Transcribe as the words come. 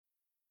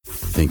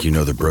Think you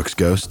know the Brooks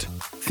Ghost?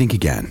 Think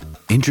again.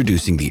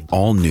 Introducing the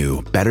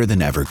all-new,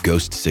 better-than-ever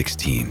Ghost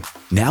 16.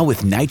 Now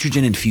with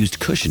nitrogen-infused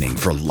cushioning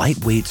for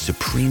lightweight,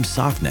 supreme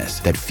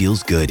softness that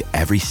feels good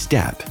every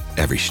step,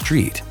 every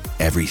street,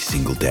 every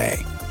single day.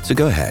 So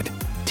go ahead,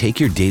 take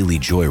your daily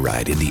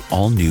joyride in the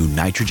all-new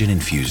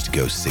nitrogen-infused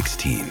Ghost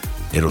 16.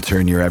 It'll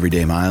turn your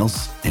everyday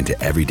miles into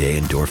everyday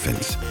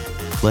endorphins.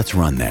 Let's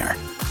run there.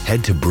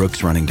 Head to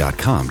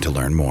brooksrunning.com to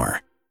learn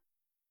more.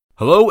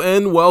 Hello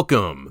and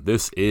welcome.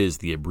 This is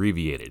the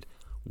abbreviated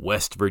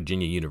West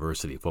Virginia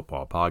University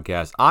Football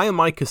Podcast. I am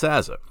Mike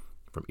Casazza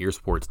from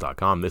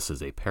earsports.com. This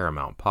is a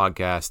Paramount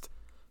podcast.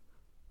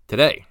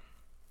 Today,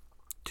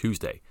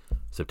 Tuesday,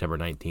 September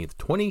 19th,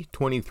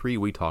 2023,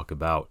 we talk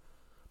about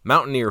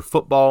Mountaineer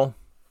football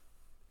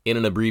in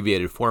an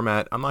abbreviated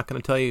format. I'm not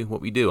going to tell you what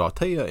we do. I'll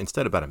tell you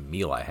instead about a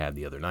meal I had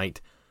the other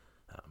night.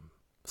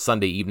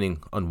 Sunday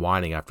evening,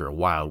 unwinding after a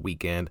wild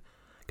weekend.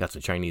 Got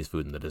some Chinese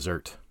food in the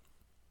dessert.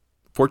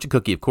 Fortune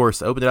cookie, of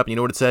course. I opened it up and you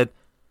know what it said?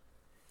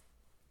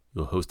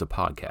 You'll host a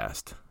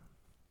podcast.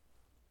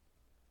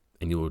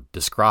 And you will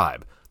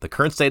describe the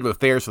current state of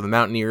affairs for the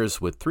Mountaineers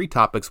with three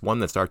topics. One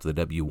that starts with a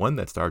W, one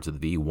that starts with a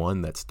V,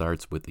 one that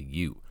starts with a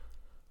U.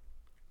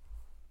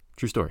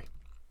 True story.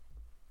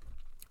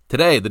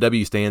 Today, the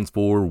W stands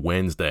for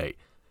Wednesday.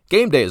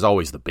 Game day is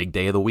always the big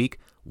day of the week.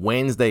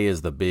 Wednesday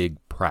is the big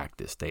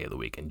practice day of the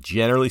week. And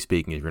generally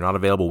speaking, if you're not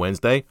available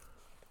Wednesday,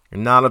 you're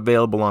not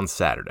available on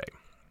Saturday.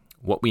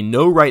 What we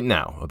know right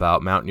now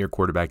about Mountaineer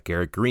quarterback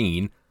Garrett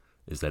Green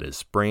is that his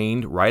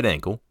sprained right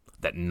ankle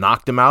that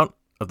knocked him out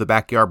of the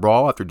backyard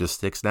brawl after just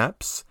 6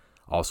 snaps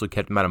also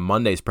kept him out of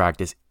Monday's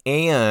practice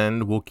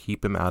and will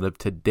keep him out of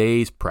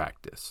today's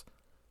practice.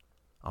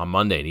 On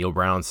Monday, Neil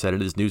Brown said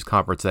at his news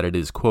conference that it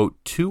is,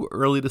 quote, too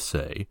early to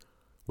say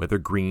whether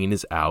Green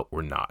is out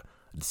or not.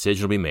 A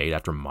decision will be made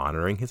after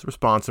monitoring his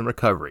response and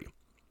recovery.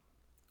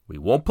 We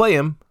won't play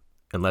him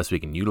unless we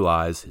can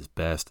utilize his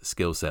best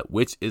skill set,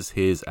 which is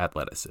his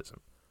athleticism.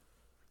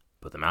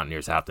 But the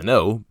Mountaineers have to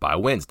know by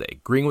Wednesday.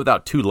 Green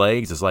without 2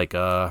 legs is like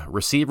a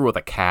receiver with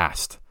a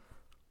cast.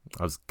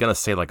 I was going to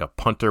say like a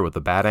punter with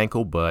a bad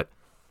ankle, but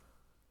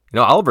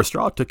Oliver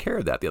Straw took care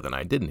of that the other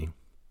night, didn't he?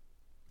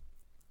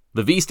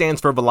 The V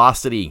stands for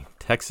velocity.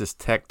 Texas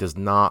Tech does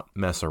not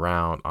mess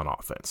around on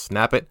offense.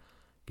 Snap it,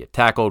 get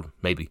tackled,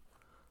 maybe.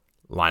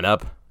 Line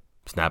up,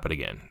 snap it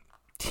again.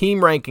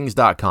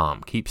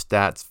 TeamRankings.com keeps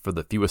stats for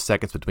the fewest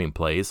seconds between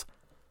plays.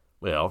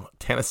 Well,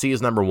 Tennessee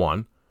is number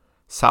 1.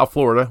 South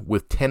Florida,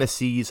 with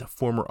Tennessee's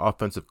former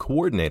offensive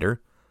coordinator,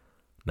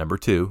 number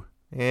 2.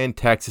 And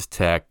Texas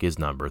Tech is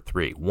number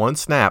 3. 1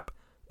 snap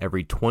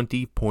every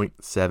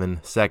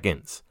 20.7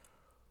 seconds.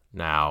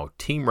 Now,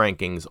 Team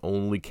Rankings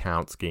only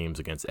counts games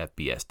against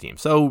FBS teams.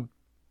 So,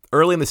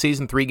 early in the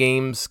season, 3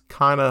 games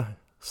kind of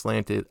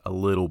slanted a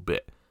little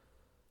bit.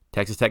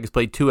 Texas Tech has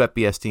played 2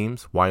 FBS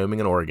teams, Wyoming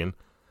and Oregon.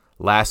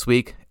 Last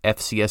week,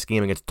 FCS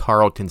game against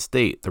Tarleton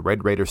State. The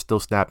Red Raiders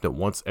still snapped it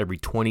once every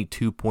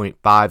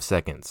 22.5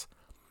 seconds.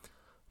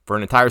 For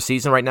an entire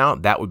season right now,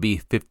 that would be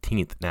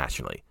 15th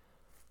nationally.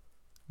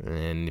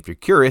 And if you're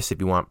curious, if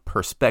you want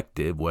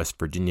perspective, West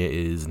Virginia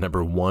is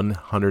number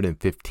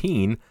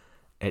 115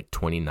 at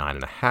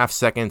 29.5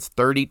 seconds.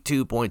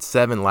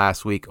 32.7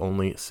 last week.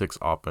 Only 6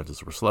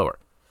 offenses were slower.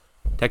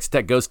 Texas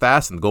Tech goes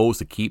fast, and the goal is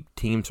to keep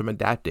teams from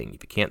adapting.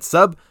 If you can't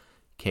sub,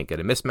 can't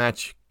get a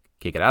mismatch,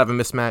 can't get out of a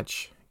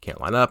mismatch, can't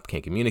line up,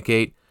 can't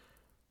communicate,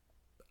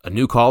 a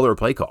new call or a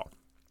play call.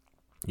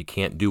 You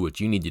can't do what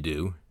you need to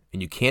do,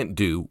 and you can't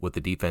do what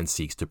the defense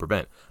seeks to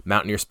prevent.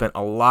 Mountaineers spent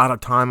a lot of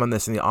time on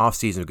this in the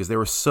offseason because they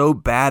were so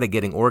bad at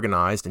getting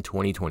organized in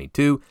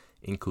 2022,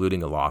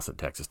 including a loss at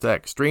Texas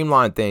Tech.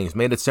 Streamlined things,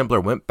 made it simpler,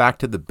 went back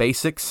to the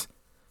basics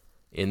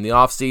in the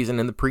offseason,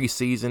 in the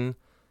preseason,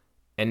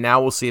 and now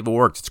we'll see if it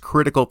works. It's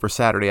critical for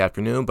Saturday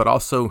afternoon, but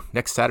also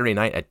next Saturday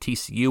night at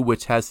TCU,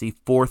 which has the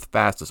 4th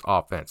fastest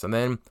offense. And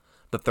then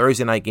the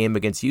Thursday night game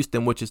against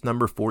Houston, which is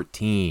number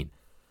 14.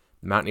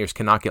 The Mountaineers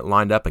cannot get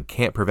lined up and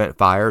can't prevent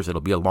fires. It'll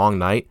be a long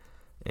night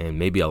and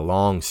maybe a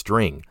long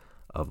string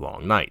of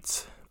long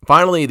nights.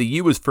 Finally, the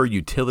U is for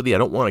utility. I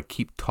don't want to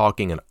keep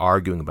talking and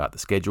arguing about the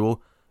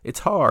schedule. It's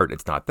hard.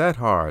 It's not that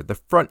hard. The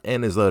front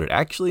end is loaded.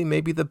 Actually,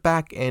 maybe the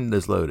back end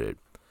is loaded.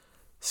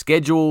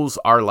 Schedules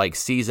are like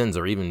seasons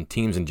or even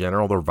teams in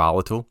general. They're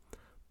volatile,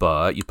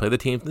 but you play the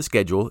teams in the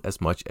schedule as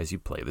much as you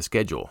play the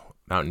schedule.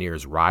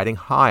 Mountaineers riding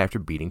high after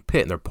beating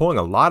Pitt, and they're pulling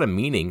a lot of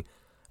meaning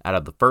out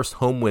of the first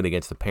home win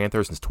against the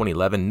Panthers since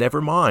 2011. Never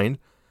mind,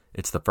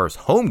 it's the first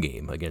home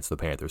game against the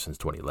Panthers since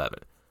 2011.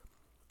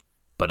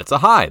 But it's a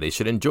high. They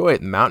should enjoy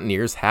it.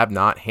 Mountaineers have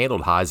not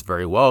handled highs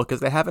very well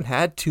because they haven't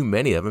had too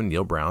many of them in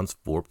Neil Brown's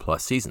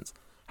 4+ seasons.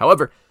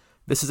 However,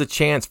 this is a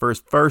chance for his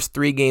first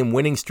 3-game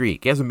winning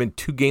streak. He hasn't been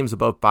 2 games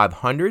above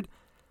 500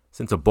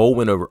 since a bowl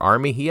win over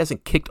Army. He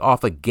hasn't kicked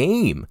off a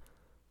game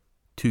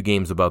 2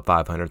 games above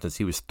 500 since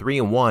he was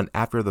 3-1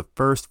 after the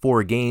first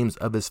 4 games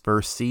of his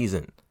first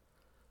season.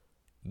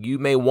 You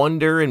may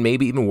wonder and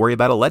maybe even worry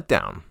about a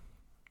letdown.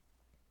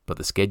 But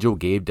the schedule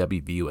gave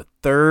WVU a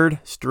 3rd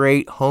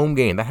straight home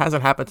game. That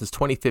hasn't happened since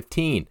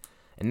 2015.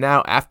 And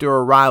now, after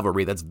a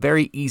rivalry that's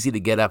very easy to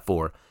get up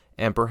for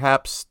and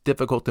perhaps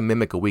difficult to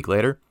mimic a week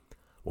later,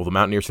 well, the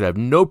Mountaineers should have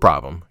no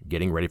problem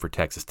getting ready for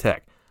Texas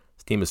Tech.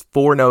 This team is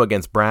 4-0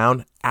 against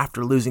Brown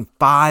after losing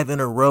 5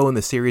 in a row in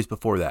the series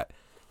before that.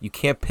 You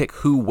can't pick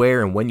who,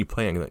 where, and when you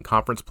play in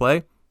conference play.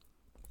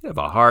 You have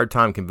a hard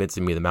time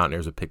convincing me the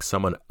Mountaineers would pick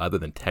someone other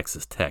than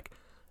Texas Tech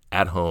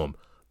at home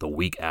the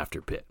week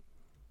after Pitt.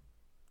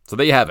 So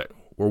there you have it.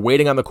 We're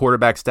waiting on the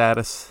quarterback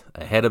status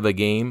ahead of a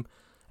game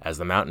as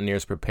the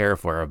Mountaineers prepare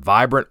for a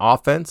vibrant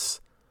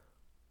offense,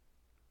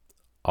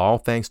 all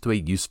thanks to a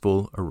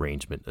useful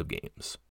arrangement of games.